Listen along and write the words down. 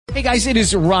Hey guys, it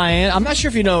is Ryan. I'm not sure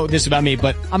if you know this about me,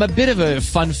 but I'm a bit of a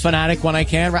fun fanatic when I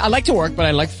can. I like to work, but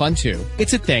I like fun too.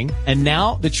 It's a thing. And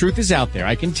now the truth is out there.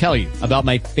 I can tell you about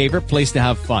my favorite place to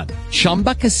have fun.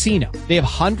 Chumba Casino. They have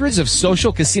hundreds of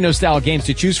social casino style games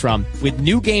to choose from with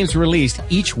new games released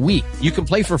each week. You can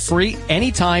play for free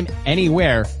anytime,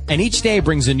 anywhere. And each day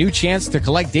brings a new chance to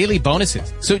collect daily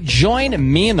bonuses. So join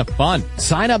me in the fun.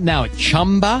 Sign up now at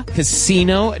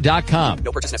ChumbaCasino.com.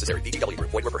 No purchase necessary. VGW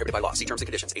Group. Void where prohibited by law. See terms and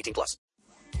conditions. 18+.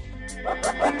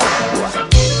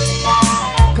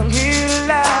 Come here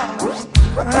loud.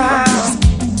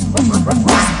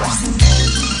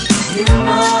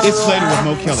 It's later with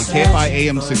Mo Kelly, KFI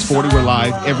AM 640. We're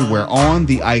live everywhere on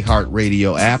the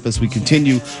iHeartRadio app as we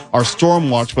continue our storm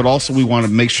watch, but also we want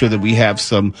to make sure that we have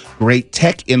some great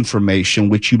tech information,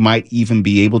 which you might even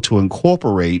be able to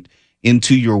incorporate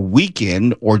into your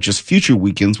weekend or just future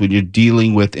weekends when you're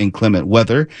dealing with inclement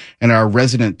weather. And our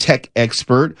resident tech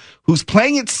expert who's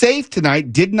playing it safe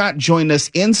tonight did not join us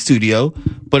in studio,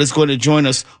 but is going to join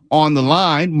us on the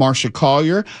line. Marsha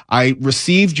Collier, I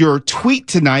received your tweet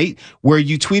tonight where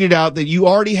you tweeted out that you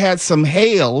already had some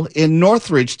hail in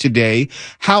Northridge today.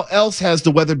 How else has the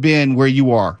weather been where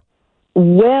you are?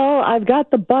 Well, I've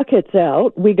got the buckets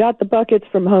out. We got the buckets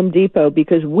from Home Depot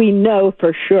because we know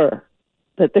for sure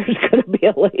that there's going to be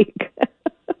a leak.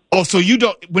 Oh, so you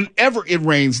don't, whenever it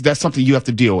rains, that's something you have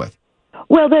to deal with.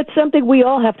 Well, that's something we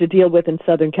all have to deal with in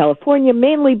Southern California,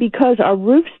 mainly because our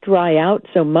roofs dry out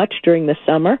so much during the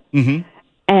summer,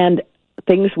 and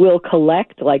things will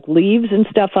collect, like leaves and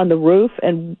stuff on the roof,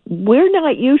 and we're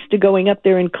not used to going up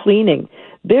there and cleaning.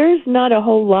 There's not a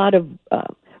whole lot of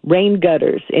rain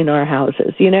gutters in our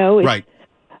houses, you know? Right.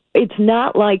 It's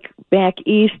not like back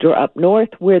east or up north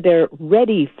where they're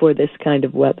ready for this kind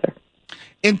of weather.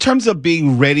 In terms of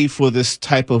being ready for this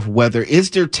type of weather,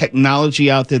 is there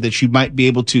technology out there that you might be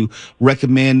able to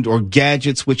recommend or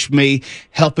gadgets which may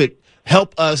help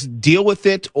us deal with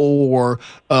it or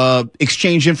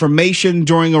exchange information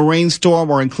during a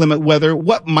rainstorm or inclement weather?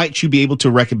 What might you be able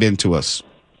to recommend to us?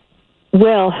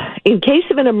 Well, in case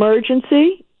of an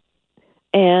emergency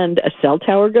and a cell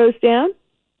tower goes down,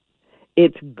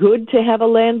 it's good to have a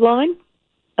landline.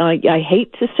 I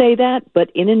hate to say that, but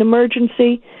in an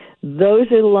emergency, those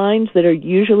are the lines that are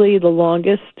usually the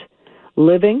longest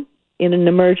living in an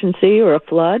emergency or a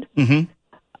flood. Interestingly,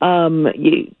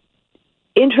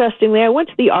 I went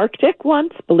to the Arctic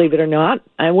once, believe it or not.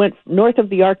 I went north of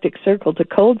the Arctic Circle to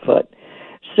Coldfoot.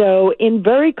 So in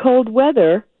very cold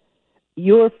weather,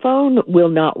 your phone will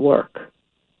not work.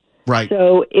 Right.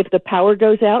 So if the power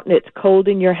goes out and it's cold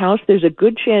in your house, there's a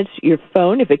good chance your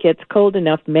phone, if it gets cold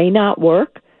enough, may not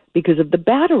work because of the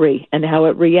battery and how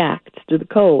it reacts to the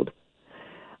cold.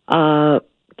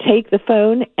 Take the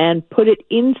phone and put it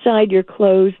inside your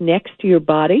clothes next to your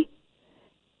body,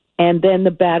 and then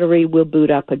the battery will boot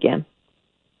up again.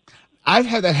 I've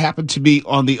had that happen to me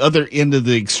on the other end of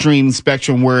the extreme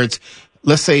spectrum where it's,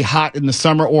 let's say, hot in the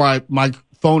summer, or my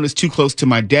phone is too close to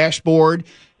my dashboard.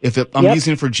 If I'm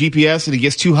using it for GPS and it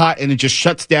gets too hot and it just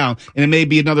shuts down, and it may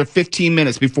be another 15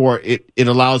 minutes before it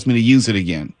allows me to use it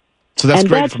again. So that's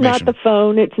great information. And that's not the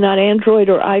phone. It's not Android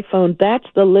or iPhone. That's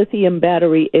the lithium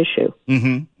battery issue.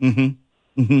 We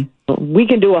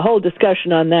can do a whole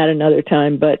discussion on that another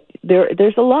time, but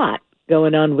there's a lot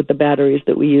going on with the batteries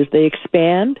that we use. They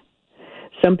expand.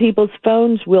 Some people's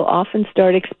phones will often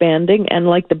start expanding, and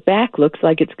like the back looks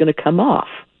like it's going to come off.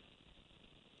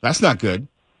 That's not good.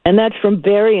 And that's from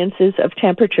variances of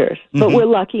temperatures. But we're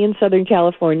lucky in Southern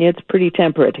California. It's pretty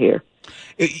temperate here.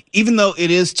 Even though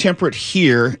it is temperate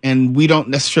here and we don't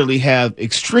necessarily have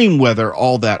extreme weather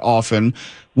all that often,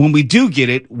 when we do get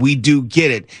it, we do get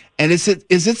it. And is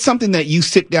it something that you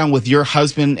sit down with your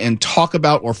husband and talk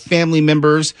about, or family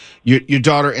members, your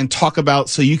daughter, and talk about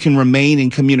so you can remain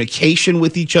in communication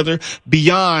with each other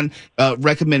beyond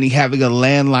recommending having a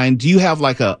landline? Do you have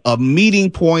like a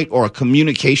meeting point or a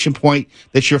communication point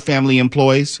that your family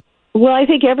employs? Well, I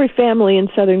think every family in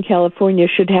Southern California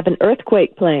should have an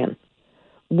earthquake plan,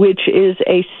 which is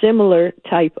a similar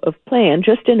type of plan,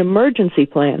 just an emergency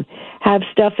plan. Have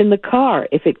stuff in the car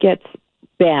if it gets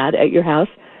bad at your house.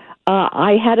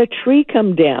 I had a tree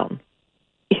come down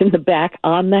in the back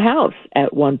on the house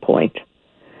at one point.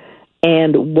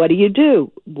 And what do?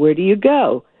 Where do you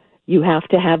go? You have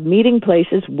to have meeting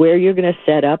places where you're going to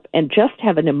set up, and just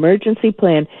have an emergency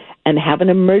plan and have an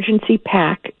emergency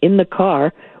pack in the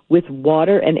car with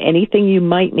water and anything you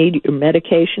might need, your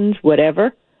medications,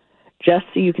 whatever, just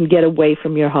so you can get away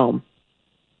from your home.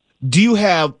 Do you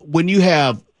have, when you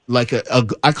have like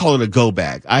I call it a go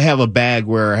bag. I have a bag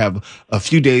where I have a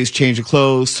few days change of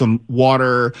clothes, some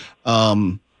water,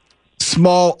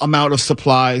 small amount of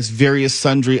supplies, various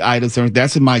sundry items.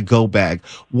 That's in my go bag.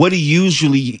 What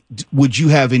would you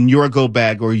have in your go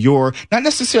bag or your, not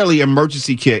necessarily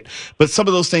emergency kit, but some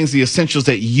of those things, the essentials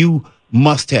that you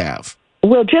must have?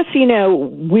 Well, just so you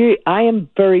know, I am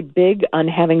very big on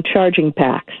having charging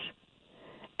packs.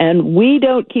 And we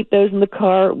don't keep those in the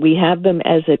car. We have them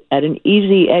at an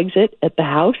easy exit at the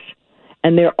house,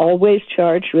 and they're always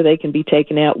charged where they can be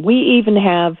taken out. We even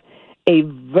have a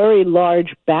very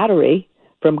large battery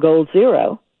from Goal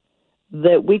Zero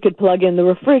that we could plug in the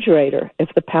refrigerator if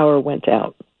the power went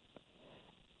out.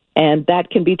 And that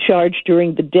can be charged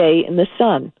during the day in the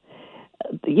sun.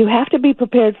 You have to be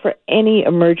prepared for any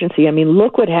emergency. I mean,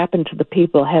 look what happened to the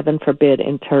people, heaven forbid,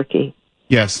 in Turkey.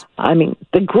 Yes. I mean,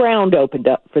 the ground opened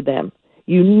up for them.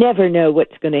 You never know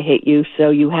what's going to hit you, so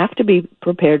you have to be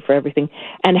prepared for everything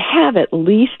and have at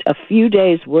least a few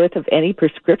days' worth of any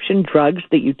prescription drugs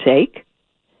that you take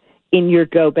in your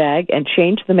go bag and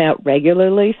change them out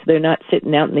regularly so they're not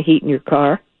sitting out in the heat in your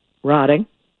car, rotting.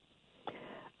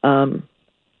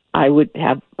 I would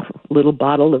have a little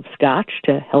bottle of scotch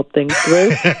to help things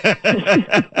through.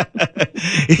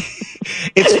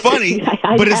 It's funny,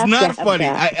 but it's not funny.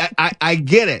 That. I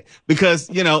get it because,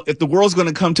 you know, if the world's going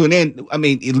to come to an end, I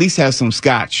mean, at least have some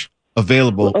scotch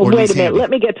available. Oh, wait a minute. Let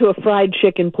me get to a fried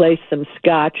chicken place, some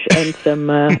scotch, and some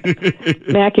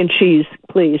mac and cheese,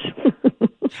 please.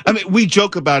 I mean, we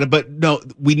joke about it, but no,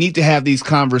 we need to have these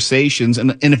conversations.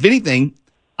 And if anything,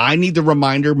 I need the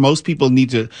reminder. Most people need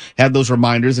to have those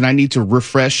reminders, and I need to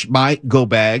refresh my go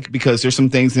bag because there's some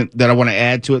things that I want to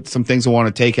add to it, some things I want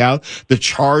to take out. The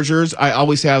chargers, I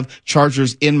always have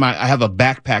chargers I have a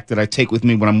backpack that I take with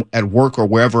me when I'm at work or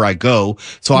wherever I go.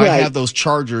 So right. I have those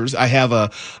chargers. I have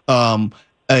power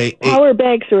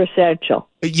banks are essential.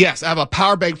 Yes, I have a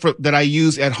power bank that I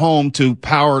use at home to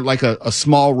power like a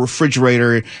small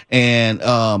refrigerator and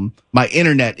my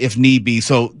internet if need be.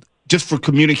 So just for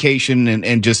communication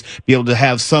and just be able to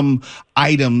have some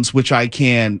items which I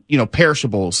can,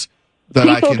 perishables that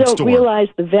I can store. People don't realize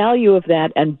the value of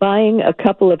that, and buying a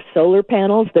couple of solar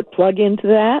panels that plug into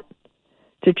that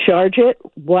to charge it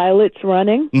while it's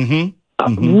running,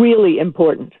 really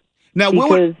important. Now,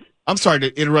 I'm sorry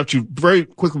to interrupt you very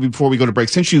quickly before we go to break.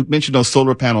 Since you mentioned those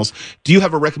solar panels, do you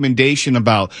have a recommendation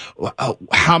about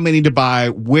how many to buy,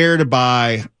 where to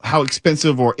buy, how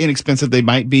expensive or inexpensive they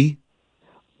might be?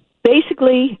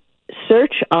 Basically,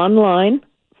 search online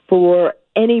for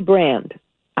any brand.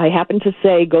 I happen to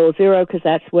say Goal Zero because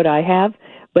that's what I have.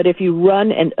 But if you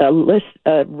run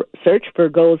search for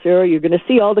Goal Zero, you're going to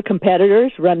see all the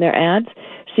competitors run their ads,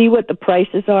 see what the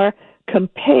prices are,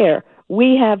 compare.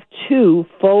 We have 2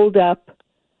 fold-up,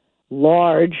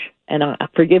 large, and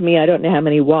forgive me, I don't know how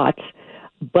many watts,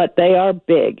 but they are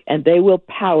big, and they will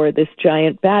power this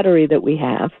giant battery that we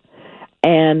have.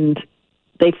 And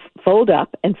they fold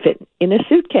up and fit in a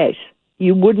suitcase.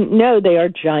 You wouldn't know they are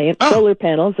giant solar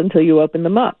panels until you open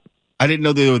them up. I didn't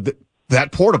know they were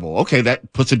that portable. Okay,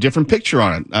 that puts a different picture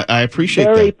on it. I appreciate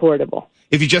that. Very portable.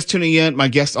 If you're just tuning in, my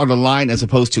guest on the line, as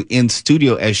opposed to in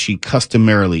studio as she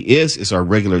customarily is our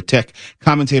regular tech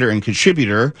commentator and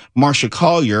contributor, Marsha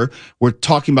Collier. We're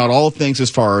talking about all things as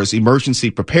far as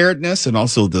emergency preparedness and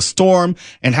also the storm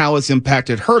and how it's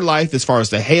impacted her life as far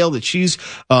as the hail that she's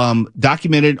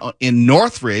documented in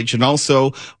Northridge, and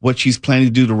also what she's planning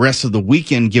to do the rest of the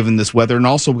weekend given this weather. And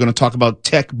also we're going to talk about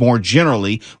tech more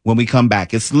generally when we come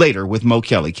back. It's later with Mo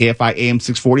Kelly, KFI AM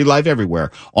 640 live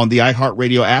everywhere on the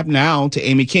iHeartRadio app. Now to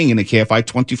Amy King in the KFI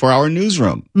 24-hour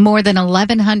newsroom. More than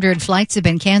 1,100 flights have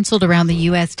been canceled around the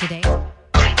U.S. today.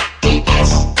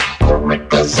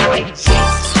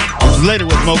 Later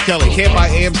with Mo Kelly, KFI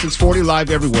AM 640 live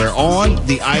everywhere on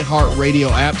the iHeartRadio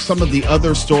app. Some of the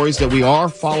other stories that we are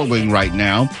following right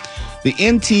now. The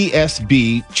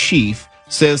NTSB chief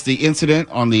says the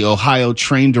incident on the Ohio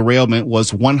train derailment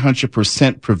was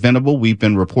 100% preventable. We've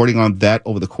been reporting on that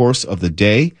over the course of the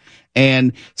day.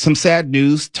 And some sad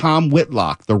news, Tom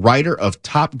Whitlock, the writer of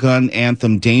Top Gun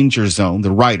anthem Danger Zone,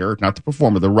 the writer, not the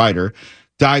performer, the writer,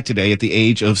 died today at the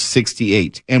age of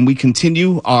 68. And we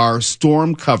continue our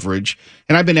storm coverage.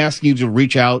 And I've been asking you to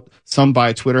reach out. Some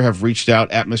by Twitter have reached out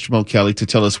at Mr. Mo Kelly to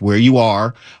tell us where you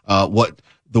are, what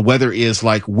the weather is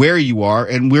like where you are,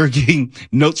 and we're getting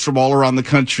notes from all around the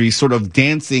country sort of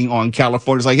dancing on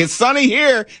California. It's like, it's sunny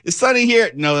here. It's sunny here.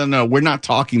 No. We're not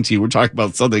talking to you. We're talking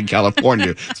about Southern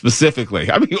California specifically.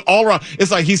 I mean, all around.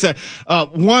 It's like he said,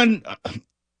 I'm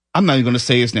not even going to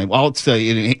say his name. I'll say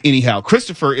it anyhow.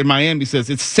 Christopher in Miami says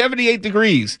it's 78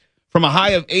 degrees from a high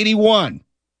of 81.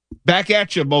 Back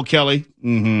at you, Mo Kelly.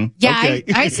 Mm-hmm. Yeah, okay.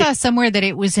 I saw somewhere that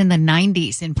it was in the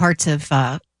 90s in parts of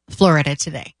Florida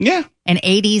today. Yeah. And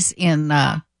 80s in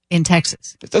in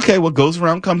Texas. It's okay. What goes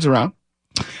around comes around.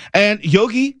 And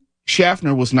Yogi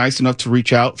Schaffner was nice enough to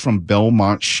reach out from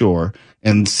Belmont Shore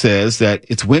and says that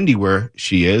it's windy where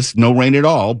she is. No rain at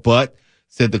all, but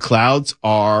said the clouds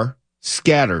are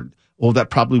scattered. Well, that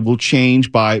probably will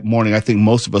change by morning. I think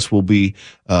most of us will be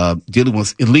dealing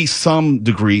with at least some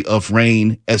degree of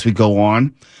rain as we go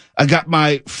on. I got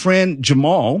my friend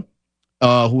Jamal,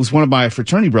 who's one of my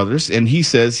fraternity brothers, and he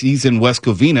says he's in West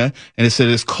Covina, and it said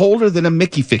it's colder than a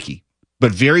Mickey Ficky,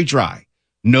 but very dry.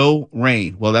 No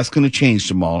rain. Well, that's going to change,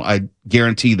 Jamal. I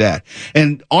guarantee that.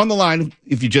 And on the line,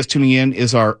 if you're just tuning in,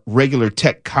 is our regular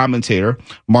tech commentator,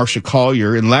 Marcia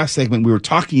Collier. In last segment, we were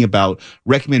talking about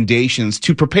recommendations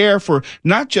to prepare for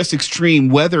not just extreme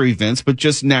weather events, but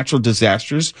just natural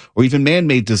disasters or even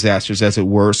man-made disasters, as it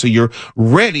were. So you're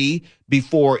ready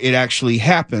before it actually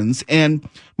happens. And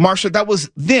Marcia, that was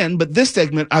then, but this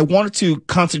segment, I wanted to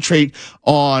concentrate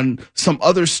on some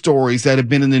other stories that have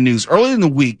been in the news. Earlier in the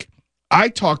week, I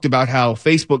talked about how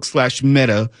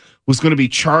Facebook/Meta was going to be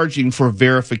charging for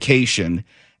verification.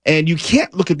 And you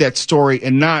can't look at that story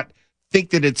and not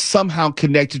think that it's somehow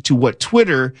connected to what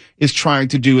Twitter is trying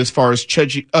to do as far as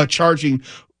charging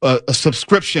a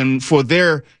subscription for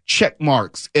their check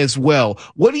marks as well.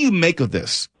 What do you make of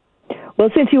this? Well,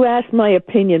 since you asked my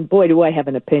opinion, boy, do I have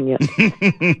an opinion.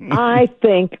 I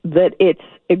think that it's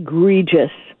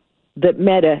egregious that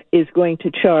Meta is going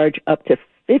to charge up to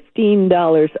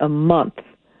 $15 a month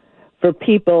for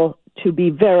people to be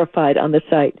verified on the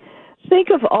site. Think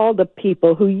of all the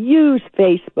people who use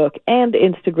Facebook and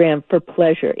Instagram for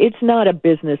pleasure. It's not a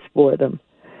business for them.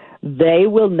 They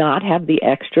will not have the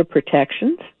extra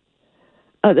protections.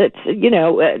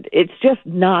 It's just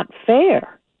not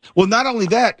fair. Well, not only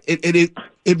that,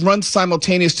 it runs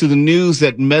simultaneous to the news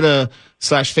that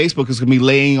Meta/Facebook is going to be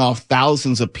laying off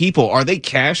thousands of people. Are they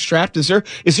cash strapped? Is there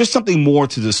something more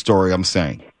to this story? I'm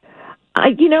saying.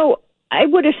 I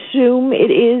would assume it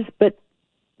is, but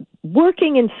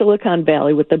working in Silicon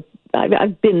Valley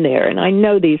I've been there and I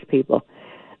know these people.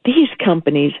 These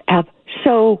companies have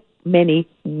so many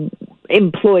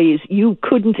employees you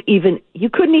couldn't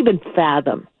even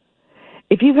fathom.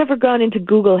 If you've ever gone into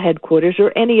Google headquarters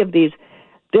or any of these,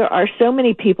 there are so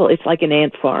many people, it's like an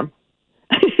ant farm.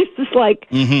 It's like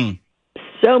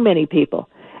so many people.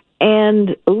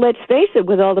 And let's face it,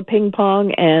 with all the ping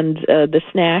pong and the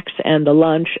snacks and the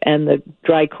lunch and the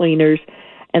dry cleaners,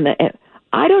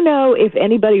 I don't know if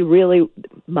anybody really,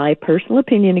 my personal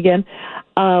opinion again,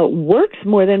 works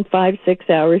more than 5-6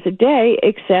 hours a day,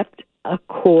 except a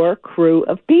core crew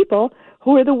of people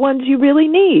who are the ones you really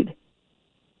need.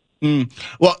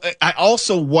 Well, I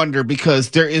also wonder, because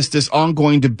there is this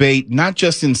ongoing debate, not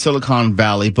just in Silicon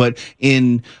Valley, but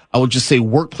in, I would just say,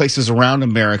 workplaces around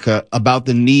America, about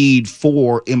the need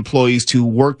for employees to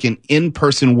work an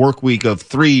in-person work week of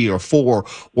 3 or 4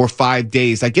 or 5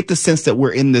 days. I get the sense that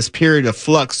we're in this period of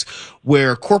flux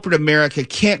where corporate America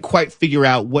can't quite figure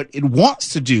out what it wants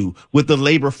to do with the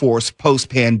labor force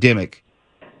post-pandemic.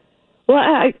 Well,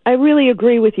 I really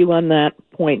agree with you on that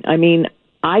point. I mean,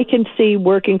 I can see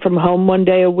working from home 1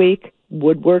 day a week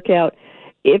would work out.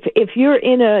 If you're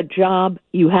in a job,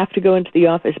 you have to go into the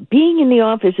office. Being in the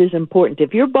office is important.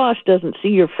 If your boss doesn't see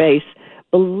your face,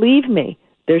 believe me,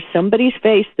 there's somebody's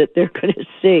face that they're going to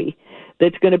see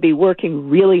that's going to be working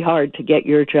really hard to get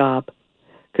your job,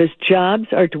 because jobs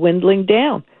are dwindling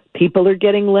down. People are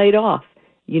getting laid off.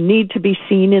 You need to be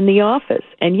seen in the office.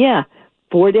 And yeah,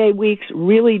 4-day weeks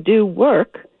really do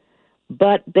work,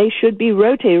 but they should be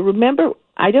rotated. Remember,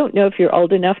 I don't know if you're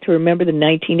old enough to remember the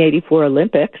 1984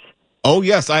 Olympics. Oh,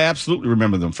 yes, I absolutely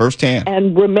remember them firsthand.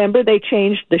 And remember, they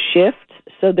changed the shift,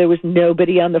 so there was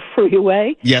nobody on the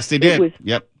freeway? Yes, they did.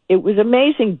 It was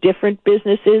amazing. Different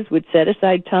businesses would set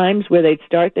aside times where they'd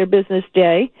start their business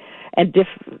day and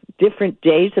different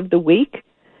days of the week,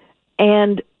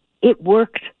 and it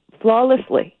worked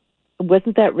flawlessly.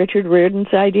 Wasn't that Richard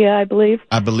Riordan's idea, I believe?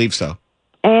 I believe so.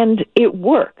 And it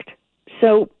worked.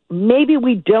 So maybe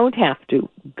we don't have to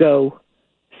go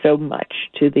so much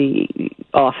to the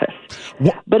office.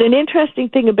 But an interesting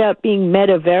thing about being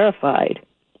Meta verified,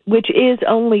 which is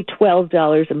only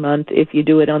 $12 a month if you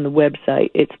do it on the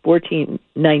website. It's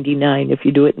 $14.99 if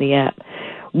you do it in the app.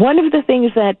 One of the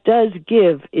things that does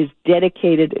give is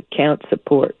dedicated account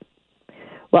support.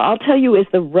 Well, I'll tell you, as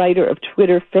the writer of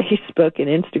Twitter, Facebook, and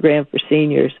Instagram for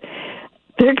seniors,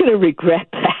 they're going to regret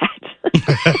that.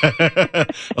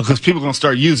 Because people are going to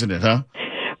start using it, huh?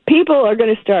 People are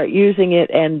going to start using it,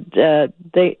 and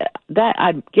that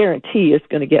I guarantee is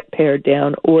going to get pared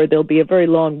down, or there'll be a very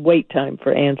long wait time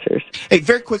for answers. Hey,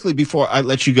 very quickly before I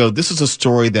let you go, this is a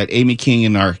story that Amy King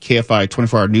in our KFI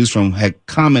 24-hour newsroom had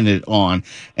commented on,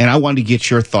 and I wanted to get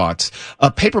your thoughts.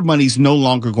 Paper money is no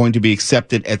longer going to be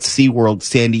accepted at SeaWorld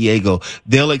San Diego.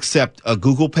 They'll accept a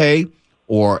Google Pay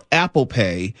or Apple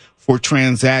Pay for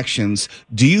transactions.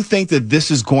 Do you think that this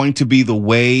is going to be the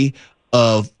way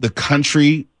of the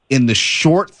country in the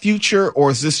short future,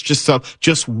 or is this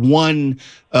just one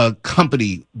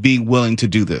company being willing to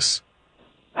do this?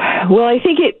 Well, I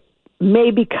think it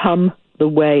may become the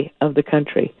way of the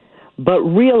country, but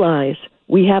realize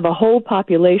we have a whole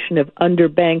population of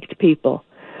underbanked people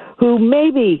who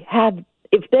maybe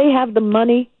if they have the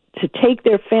money to take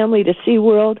their family to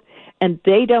SeaWorld and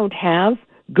they don't have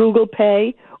Google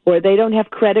Pay or they don't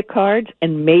have credit cards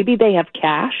and maybe they have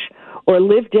cash or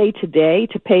live day to day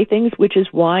to pay things, which is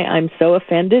why I'm so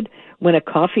offended when a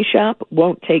coffee shop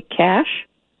won't take cash.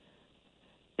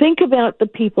 Think about the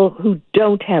people who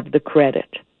don't have the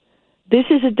credit. This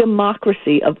is a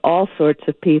democracy of all sorts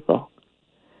of people.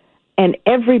 And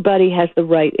everybody has the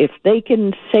right, if they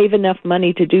can save enough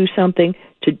money to do something,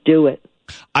 to do it.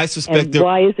 I suspect. And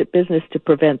why is it business to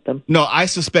prevent them? No, I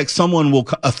suspect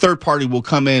a third party will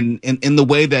come in the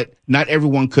way that not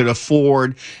everyone could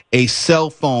afford a cell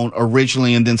phone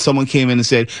originally. And then someone came in and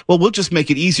said, well, we'll just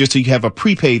make it easier so you have a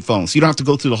prepaid phone. So you don't have to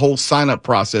go through the whole sign up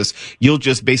process. You'll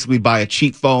just basically buy a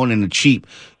cheap phone and a cheap,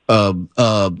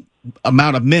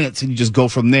 amount of minutes, and you just go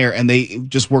from there. And they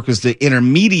just work as the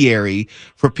intermediary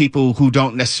for people who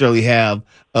don't necessarily have,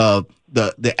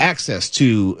 the access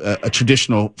to a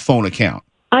traditional phone account.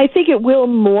 I think it will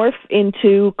morph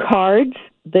into cards,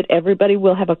 that everybody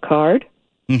will have a card.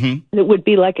 Mm-hmm. It would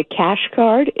be like a cash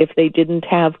card if they didn't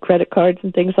have credit cards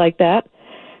and things like that.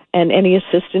 And any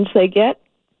assistance they get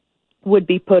would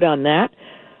be put on that.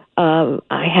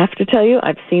 I have to tell you,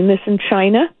 I've seen this in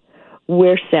China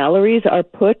where salaries are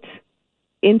put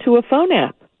into a phone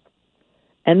app.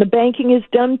 And the banking is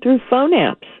done through phone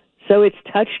apps. So it's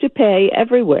touch to pay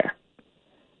everywhere.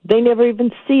 They never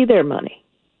even see their money.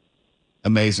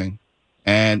 Amazing.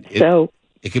 And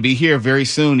it could be here very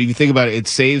soon. If you think about it, it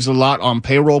saves a lot on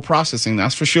payroll processing,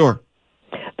 that's for sure.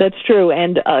 That's true.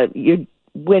 And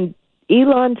when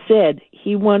Elon said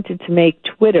he wanted to make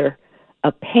Twitter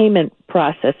a payment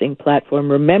processing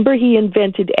platform, remember he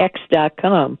invented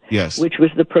X.com, yes, which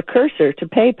was the precursor to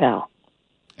PayPal.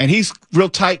 And he's real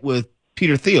tight with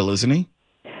Peter Thiel, isn't he?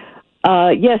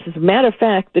 Yes, as a matter of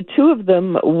fact, the two of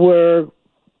them were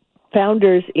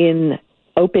founders in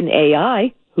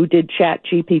OpenAI who did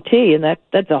ChatGPT, and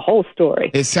that's a whole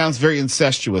story. It sounds very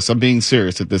incestuous. I'm being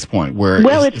serious at this point.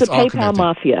 It's the PayPal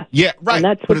mafia. Yeah, right. And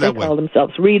that's what they call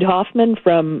themselves. Reid Hoffman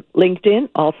from LinkedIn,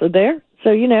 also there.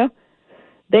 So,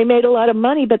 they made a lot of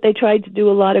money, but they tried to do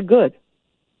a lot of good.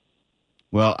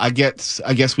 Well, I guess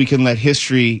we can let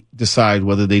history decide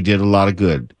whether they did a lot of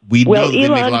good. We know that they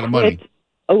made a lot of money.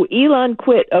 Elon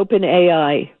quit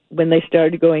OpenAI when they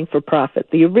started going for profit.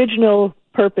 The original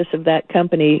purpose of that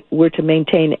company were to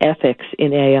maintain ethics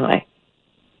in AI.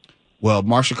 Well,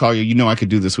 Marsha Collier, I could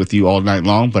do this with you all night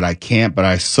long, but I can't. But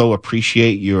I so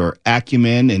appreciate your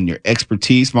acumen and your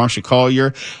expertise, Marsha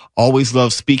Collier. Always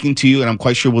love speaking to you, and I'm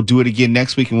quite sure we'll do it again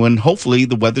next week, and when hopefully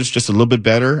the weather's just a little bit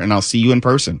better, and I'll see you in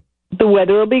person. The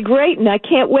weather will be great, and I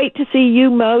can't wait to see you,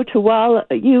 Mo, Tawala,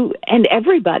 you, and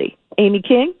everybody. Amy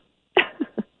King?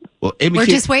 Well, Amy We're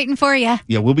King, just waiting for you.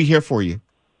 Yeah, we'll be here for you.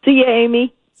 See you,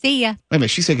 Amy. See ya. Wait a minute,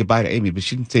 she said goodbye to Amy, but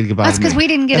she didn't say goodbye That's to me. because we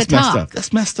didn't get to talk.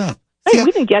 That's messed up. Hey,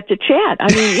 we didn't get to chat.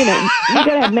 I mean, you got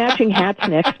to have matching hats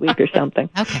next week or something.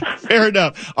 Okay. Fair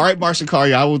enough. All right, Marsha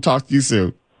Collier, I will talk to you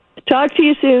soon. Talk to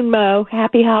you soon, Mo.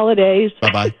 Happy holidays.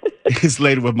 Bye-bye. It's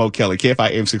Later with Mo Kelly.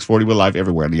 KFI AM 640. We're live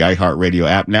everywhere on the iHeartRadio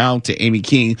app. Now to Amy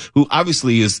King, who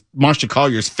obviously is Marsha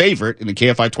Collier's favorite in the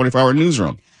KFI 24-hour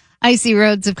newsroom. Icy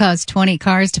roads have caused 20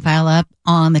 cars to pile up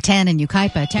on the 10 in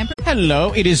Yucaipa.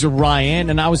 Hello, it is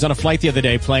Ryan, and I was on a flight the other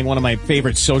day playing one of my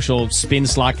favorite social spin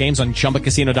slot games on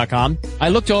ChumbaCasino.com. I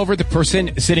looked over at the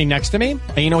person sitting next to me,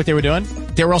 and you know what they were doing?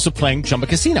 They were also playing Chumba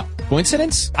Casino.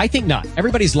 Coincidence? I think not.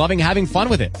 Everybody's loving having fun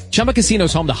with it. Chumba Casino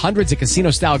is home to hundreds of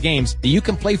casino-style games that you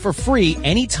can play for free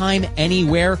anytime,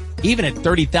 anywhere, even at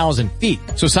 30,000 feet.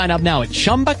 So sign up now at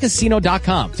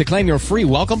ChumbaCasino.com to claim your free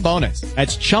welcome bonus.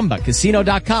 That's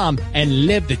ChumbaCasino.com and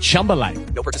live the Chumba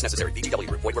life. No purchase necessary. VGW.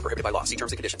 Void where prohibited by law. See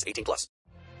terms and conditions. 18+.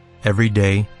 Every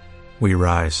day, we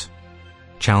rise,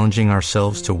 challenging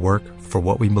ourselves to work for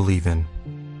what we believe in.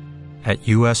 At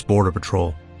U.S. Border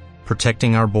Patrol,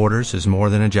 protecting our borders is more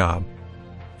than a job.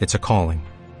 It's a calling.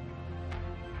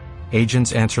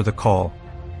 Agents answer the call,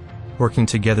 working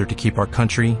together to keep our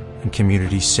country and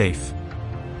communities safe.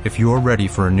 If you're ready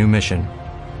for a new mission,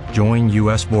 join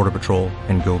U.S. Border Patrol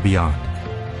and go beyond.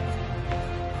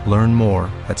 Learn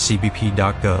more at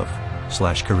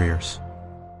cbp.gov/careers.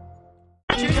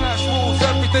 Cash rules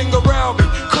everything around me.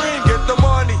 Cream, get the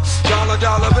money.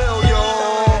 Dollar bill, yo.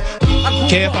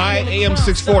 KFI AM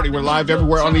 640. We're live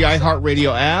everywhere on the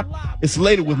iHeartRadio app. It's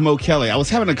Later with Mo Kelly. I was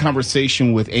having a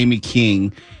conversation with Amy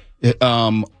King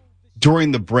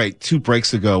during the break, 2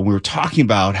 breaks ago. We were talking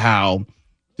about how,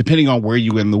 depending on where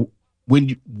you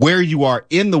are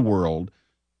in the world,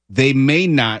 they may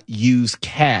not use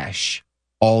cash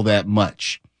all that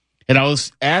much. And I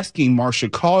was asking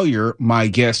Marsha Collier, my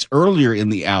guest earlier in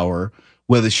the hour,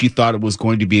 whether she thought it was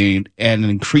going to be an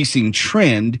increasing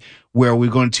trend where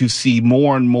we're going to see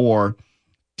more and more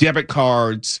debit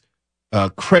cards,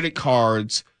 credit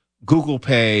cards, Google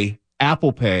Pay,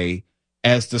 Apple Pay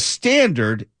as the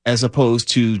standard as opposed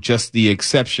to just the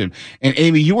exception. And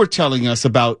Amy, you were telling us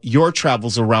about your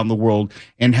travels around the world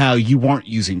and how you weren't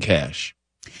using cash.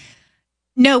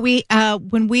 No,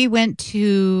 when we went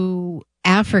to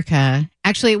Africa,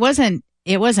 actually it wasn't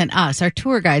us. Our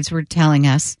tour guides were telling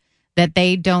us that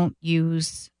they don't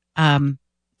use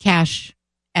cash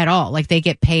at all. Like, they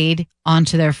get paid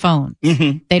onto their phone.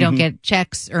 Mm-hmm. They don't get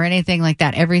checks or anything like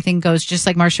that. Everything goes, just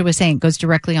like Marsha was saying, goes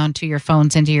directly onto your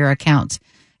phones, into your accounts.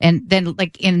 And then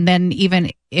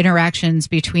even interactions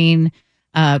between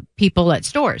people at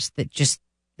stores that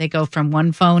they go from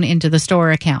one phone into the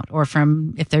store account, or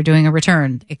from, if they're doing a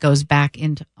return, it goes back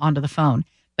onto the phone.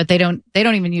 But they don't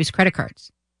even use credit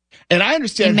cards. And I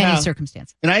understand in many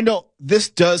circumstances. And I know this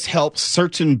does help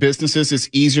certain businesses. It's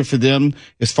easier for them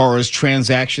as far as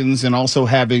transactions and also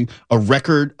having a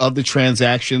record of the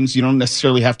transactions. You don't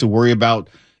necessarily have to worry about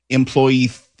employee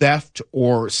theft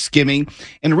or skimming.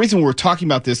 And the reason we're talking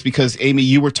about this, because Amy,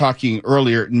 you were talking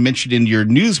earlier and mentioned in your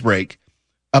news break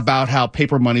about how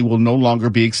paper money will no longer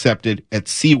be accepted at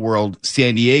SeaWorld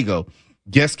San Diego.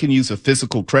 Guests can use a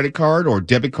physical credit card or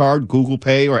debit card, Google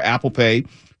Pay or Apple Pay,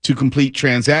 to complete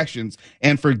transactions.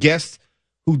 And for guests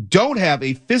who don't have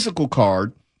a physical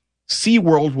card,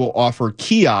 SeaWorld will offer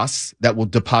kiosks that will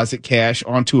deposit cash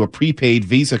onto a prepaid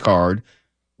Visa card,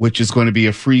 which is going to be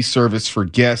a free service for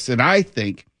guests. And I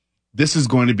think this is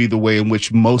going to be the way in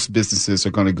which most businesses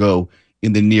are going to go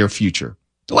in the near future.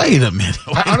 Wait a minute.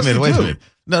 Wait a minute.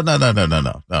 No.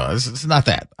 It's not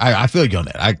that. I feel you on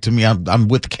that. To me, I'm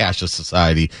with the cashless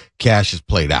society. Cash is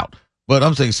played out. But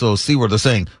I'm saying, so SeaWorld, they're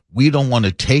saying, we don't want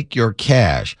to take your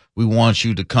cash. We want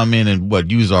you to come in and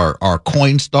use our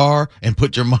Coinstar and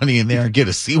put your money in there and get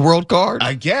a SeaWorld card?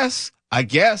 I guess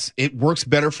it works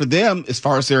better for them as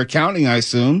far as their accounting, I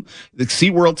assume. The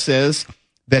SeaWorld says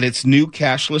that its new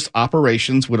cashless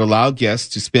operations would allow guests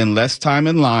to spend less time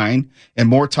in line and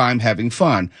more time having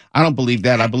fun. I don't believe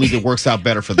that. I believe it works out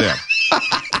better for them.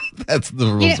 That's the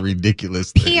most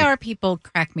ridiculous thing. PR people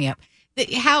crack me up.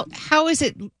 How is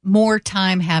it more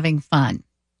time having fun?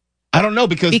 I don't know,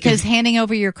 because handing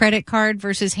over your credit card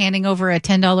versus handing over a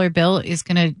 $10 bill is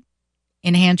going to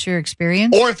enhance your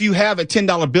experience. Or if you have a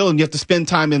 $10 bill and you have to spend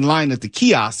time in line at the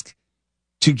kiosk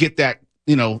to get that,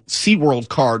 SeaWorld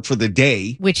card for the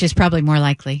day, which is probably more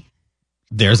likely.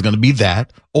 There's going to be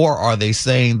that. Or are they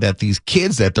saying that these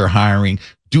kids that they're hiring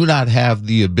do not have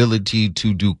the ability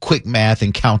to do quick math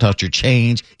and count out your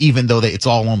change, even though it's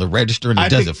all on the register and it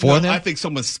does it for them? I think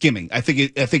someone's skimming. I think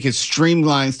it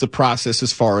streamlines the process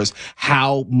as far as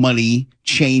how money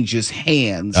changes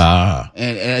hands.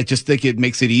 And I just think it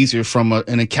makes it easier from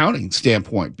an accounting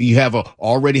standpoint. You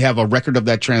already have a record of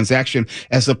that transaction,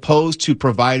 as opposed to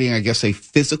providing, I guess, a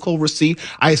physical receipt.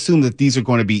 I assume that these are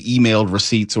going to be emailed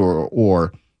receipts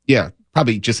or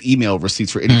probably just email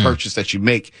receipts for any purchase that you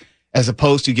make, as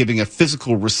opposed to giving a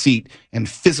physical receipt and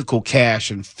physical cash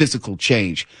and physical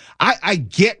change. I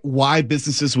get why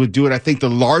businesses would do it. I think the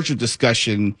larger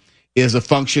discussion is a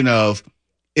function of,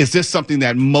 is this something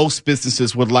that most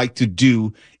businesses would like to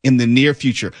do in the near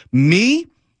future? Me,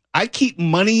 I keep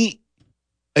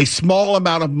a small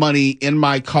amount of money in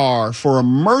my car for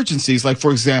emergencies. Like,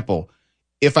 for example,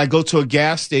 if I go to a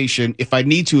gas station, if I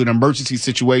need to, an emergency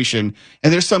situation,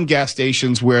 and there's some gas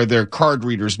stations where their card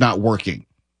reader's not working,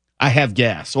 I have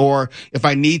gas. Or if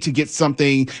I need to get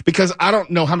something, because I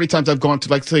don't know how many times I've gone to,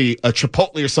 like, say, a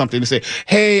Chipotle or something to say,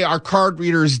 hey, our card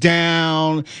reader's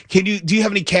down. Do you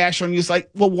have any cash on you? It's like,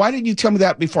 well, why didn't you tell me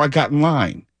that before I got in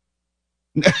line?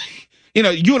 You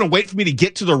want to wait for me to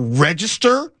get to the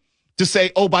register to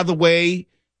say, oh, by the way,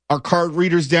 our card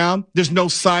reader's down? There's no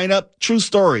sign up. True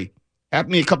story.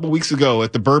 Happened to me a couple of weeks ago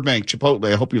at the Burbank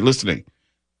Chipotle. I hope you're listening.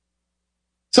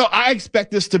 So I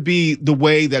expect this to be the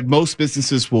way that most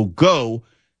businesses will go,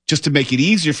 just to make it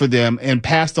easier for them and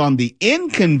passed on the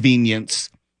inconvenience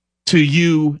to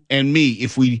you and me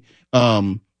if we,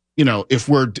 if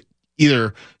we're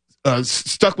either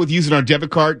stuck with using our debit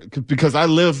card, because I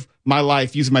live my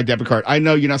life using my debit card. I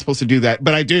know you're not supposed to do that,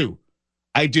 but I do.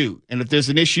 And if there's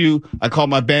an issue, I call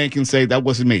my bank and say, that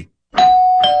wasn't me.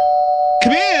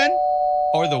 Come in.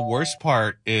 Or the worst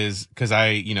part is, because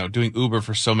doing Uber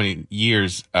for so many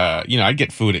years, I'd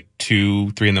get food at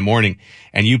 2, 3 in the morning,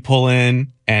 and you pull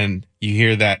in and you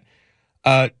hear that,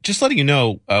 just letting you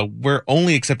know, we're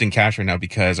only accepting cash right now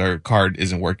because our card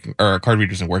isn't working, or our card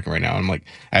reader isn't working right now. I'm like,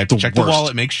 I have to check the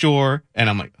wallet, make sure. And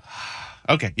I'm like,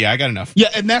 okay, yeah, I got enough. Yeah.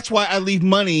 And that's why I leave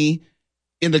money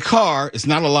in the car. It's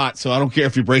not a lot, so I don't care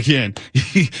if you break in.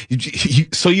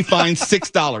 So you find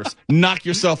 $6, knock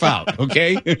yourself out.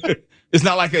 Okay. It's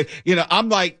not like I'm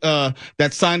like,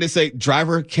 that sign that say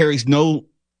driver carries no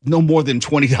more than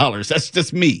 $20. That's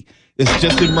just me. It's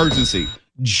just emergency.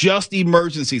 Just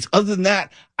emergencies. Other than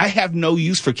that, I have no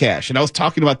use for cash. And I was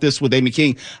talking about this with Amy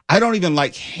King. I don't even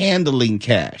like handling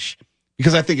cash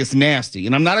because I think it's nasty.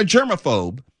 And I'm not a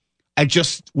germaphobe. I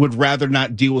just would rather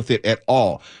not deal with it at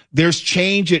all. There's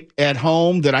change at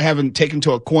home that I haven't taken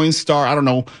to a Coinstar. I don't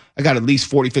know. I got at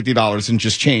least $40, $50 in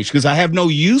just change because I have no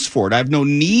use for it. I have no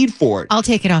need for it. I'll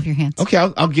take it off your hands. Okay,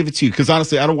 I'll give it to you because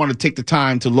honestly, I don't want to take the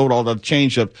time to load all the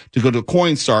change up to go to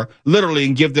Coinstar literally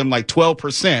and give them like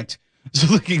 12% so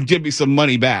they can give me some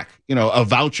money back, a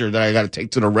voucher that I got to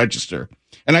take to the register.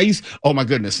 And oh my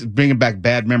goodness, bringing back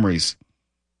bad memories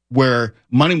where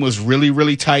money was really,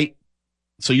 really tight.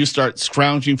 So you start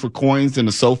scrounging for coins in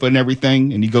the sofa and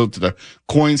everything, and you go to the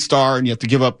Coinstar and you have to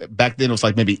give up. Back then it was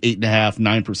like maybe 8.5%,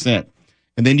 9%.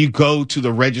 And then you go to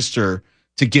the register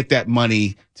to get that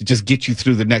money to just get you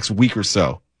through the next week or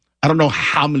so. I don't know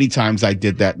how many times I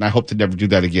did that, and I hope to never do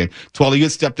that again. Twala, you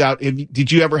had stepped out.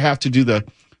 Did you ever have to do the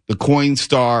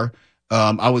Coinstar,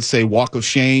 I would say, walk of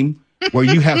shame, where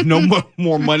you have no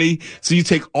more money? So you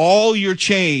take all your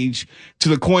change to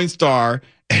the Coinstar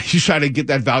and you try to get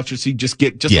that voucher so you just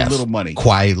get just a little money.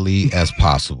 Quietly as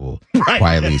possible. Right.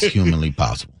 Quietly as humanly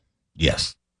possible.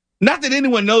 Yes. Not that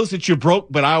anyone knows that you're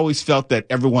broke, but I always felt that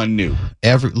everyone knew.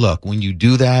 Look, when you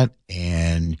do that,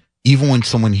 and even when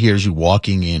someone hears you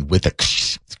walking in with a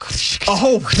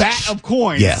whole vat of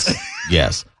coins.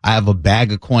 Yes. I have a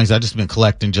bag of coins I've just been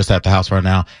collecting just at the house right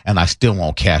now, and I still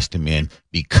won't cash them in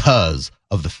because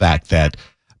of the fact that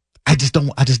I just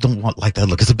don't want like that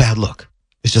look. It's a bad look.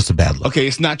 It's just a bad look. Okay,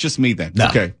 it's not just me then. No,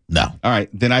 okay. No. All right,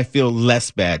 then I feel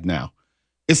less bad now.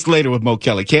 It's Later with Mo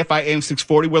Kelly. KFI AM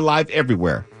 640. We're live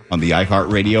everywhere on the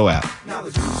iHeartRadio app. Now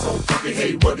the juice so funky.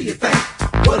 Hey, what do you think?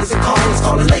 What is it called? It's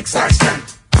called a Lakeside Stank.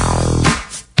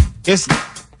 It's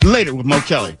Later with Mo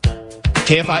Kelly.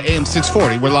 KFI AM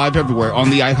 640. We're live everywhere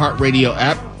on the iHeartRadio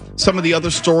app. Some of the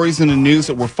other stories in the news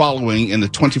that we're following in the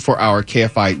 24-hour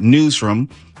KFI newsroom.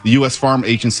 The U.S. Farm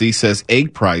Agency says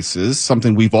egg prices,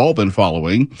 something we've all been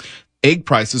following, egg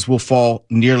prices will fall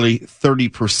nearly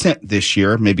 30% this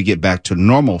year, maybe get back to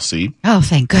normalcy. Oh,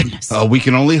 thank goodness. We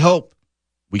can only hope.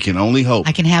 We can only hope.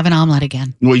 I can have an omelet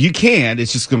again. Well, you can.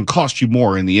 It's just going to cost you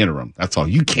more in the interim. That's all.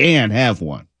 You can have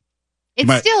one.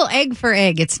 It's still egg for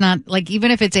egg. It's not like,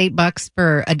 even if it's $8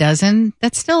 for a dozen,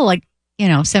 that's still like,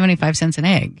 75 cents an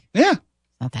egg. Yeah.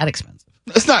 Not that expensive.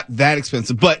 It's not that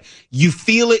expensive, but you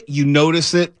feel it, you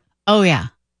notice it. Oh, yeah.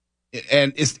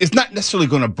 And it's not necessarily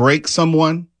going to break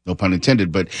someone, no pun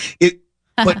intended, but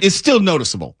it's still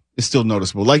noticeable. It's still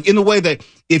noticeable. Like in the way that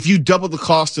if you double the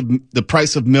cost of the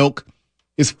price of milk,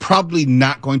 it's probably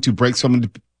not going to break someone.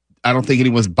 I don't think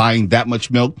anyone's buying that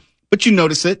much milk, but you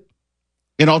notice it.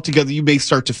 And altogether, you may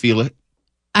start to feel it.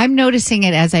 I'm noticing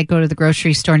it as I go to the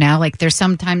grocery store now. Like there's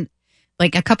sometimes,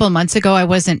 like a couple of months ago, I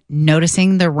wasn't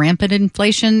noticing the rampant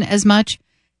inflation as much.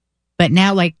 But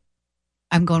now, like,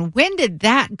 I'm going, when did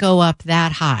that go up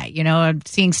that high? I'm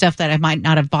seeing stuff that I might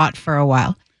not have bought for a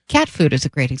while. Cat food is a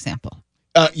great example.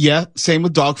 Yeah, same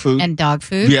with dog food. And dog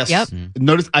food. Yes. Yep.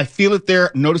 Notice, I feel it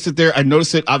there. Notice it there. I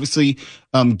notice it, obviously,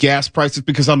 gas prices,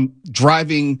 because I'm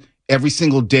driving every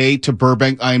single day to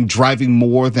Burbank. I'm driving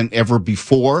more than ever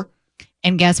before.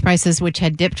 And gas prices, which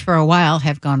had dipped for a while,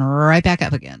 have gone right back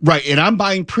up again. Right. And I'm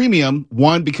buying premium,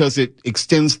 one, because it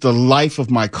extends the life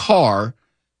of my car.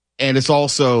 And it's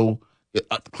also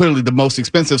clearly the most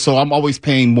expensive. So I'm always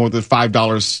paying more than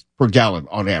 $5 per gallon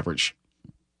on average.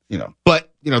 But,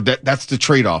 that's the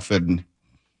trade-off. And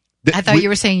I thought you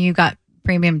were saying you got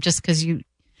premium just because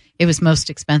it was most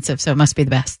expensive, so it must be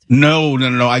the best. No.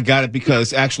 I got it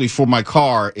because actually for my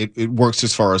car, it works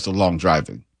as far as the long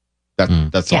driving.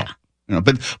 That's all.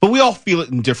 But we all feel it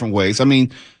in different ways. I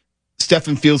mean,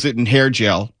 Stefan feels it in hair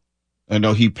gel. I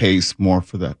know he pays more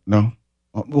for that. No?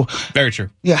 Well, Very true.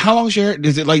 yeah. How long is your hair?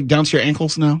 Is it like down to your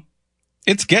ankles now?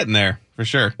 It's getting there for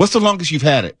sure. What's the longest you've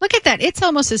had it? Look at that. It's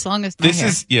almost as long as my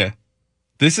hair.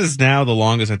 This is now the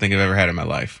longest I think I've ever had in my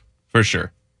life, for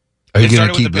sure. Are you It going started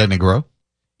to with keep the letting it grow?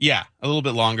 Yeah, a little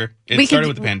bit longer. It We started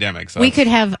could- with the pandemic. So We could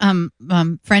have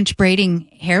French braiding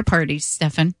hair parties,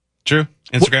 Stefan. True.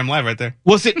 Instagram Live right there.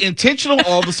 Was it intentional?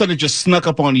 All of a sudden, it just snuck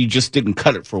up on you. You just didn't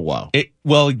cut it for a while. It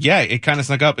kind of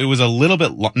snuck up. It was a little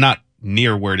bit not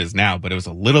near where it is now, but it was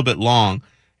a little bit long,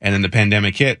 and then the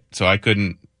pandemic hit, so I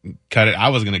couldn't cut it. I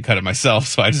was going to cut it myself,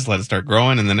 so I just let it start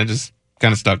growing, and then I just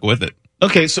kind of stuck with it.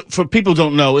 Okay, so for people who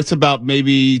don't know, it's about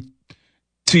maybe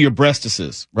to your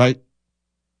breastises, right?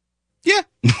 Yeah.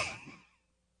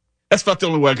 That's about the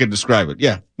only way I could describe it.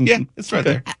 Yeah. Yeah, it's right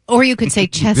there. Or you could say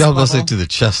chest Yeah, I was level. going to say to the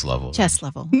chest level. Chest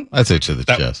level. I'd say to the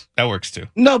chest. That works too.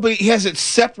 No, but he has it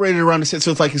separated around his head,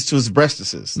 so it's like it's to his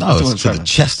breastises. No, That's what it's to I'm the trying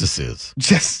chestises.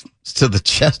 Just, It's to the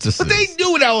chestises. but they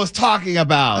knew what I was talking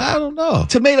about. I don't know.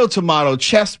 Tomato,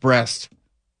 chest, breast.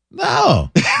 No,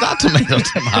 not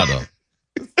tomato.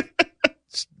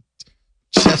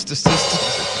 Chestises.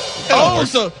 Oh,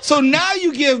 so now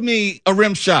you give me a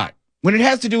rim shot when it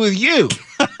has to do with you.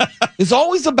 It's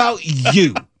always about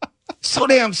you. So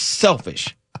damn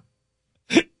selfish.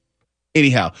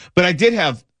 Anyhow, but I did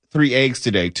have 3 eggs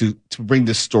today to bring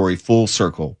this story full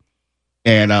circle.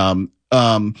 And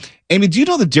Amy, do you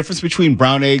know the difference between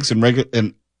brown eggs and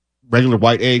regular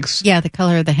white eggs? Yeah, the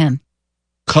color of the hen.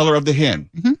 Color of the hen.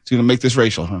 Mhm. It's going to make this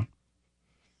racial, huh?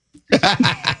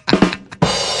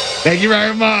 Thank you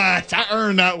very much. I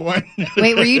earned that one.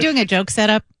 Wait, were you doing a joke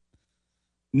setup?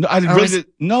 No, I Or really was- did.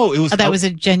 No, it was. Oh, that was a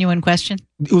genuine question?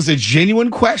 It was a genuine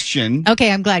question.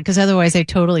 Okay, I'm glad, because otherwise I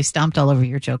totally stomped all over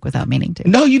your joke without meaning to.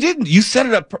 No, you didn't. You set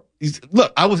it up.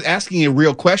 Look, I was asking a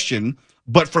real question,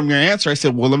 but from your answer, I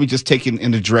said, well, let me just take it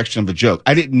in the direction of a joke.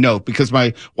 I didn't know because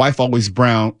my wife always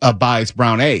buys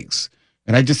brown eggs.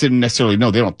 And I just didn't necessarily know.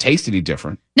 They don't taste any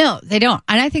different. No, they don't.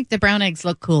 And I think the brown eggs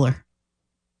look cooler.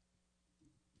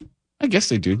 I guess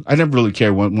they do. I never really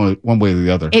care one way or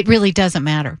the other. It really doesn't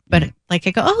matter. But like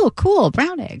I go, oh, cool,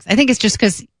 brown eggs. I think it's just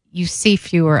because you see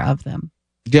fewer of them.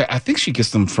 Yeah, I think she gets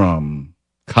them from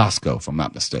Costco, if I'm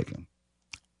not mistaken.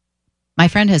 My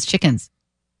friend has chickens.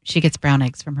 She gets brown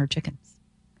eggs from her chickens.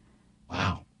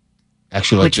 Wow.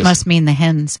 Actually, Which must mean the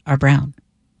hens are brown.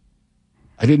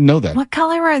 I didn't know that. What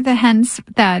color are the hens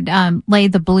that lay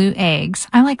the blue eggs?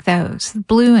 I like those.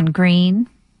 Blue and green.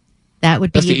 That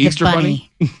would be That's the Easter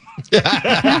bunny?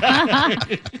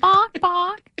 Bonk,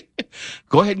 bonk.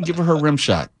 Go ahead and give her rim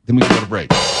shot. Then we can go to break.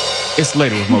 It's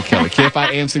later with Mo Kelly. KFI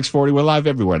AM 640. We're live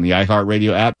everywhere on the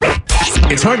iHeartRadio app.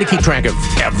 It's hard to keep track of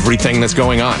everything that's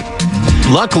going on.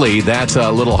 Luckily, that's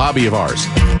a little hobby of ours.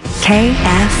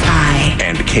 KFI.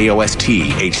 And KOST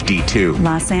HD2.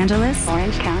 Los Angeles,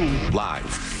 Orange County.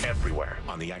 Live everywhere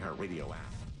on the iHeartRadio app.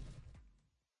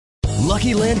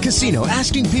 Lucky Land Casino,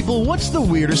 asking people, what's the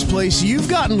weirdest place you've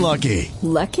gotten lucky?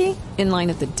 Lucky? In line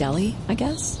at the deli, I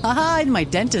guess? Aha, in my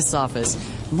dentist's office.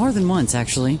 More than once,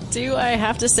 actually. Do I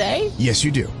have to say? Yes,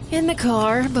 you do. In the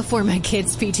car before my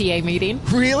kids' PTA meeting.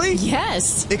 Really?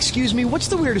 Yes. Excuse me, what's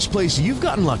the weirdest place you've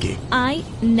gotten lucky? I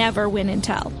never win and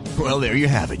tell. Well, there you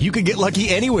have it. You can get lucky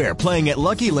anywhere, playing at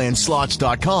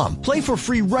LuckyLandSlots.com. Play for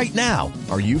free right now.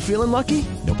 Are you feeling lucky?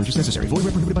 No purchase necessary. Void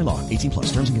where prohibited by law. 18+.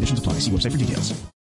 Terms and conditions apply. See website for details.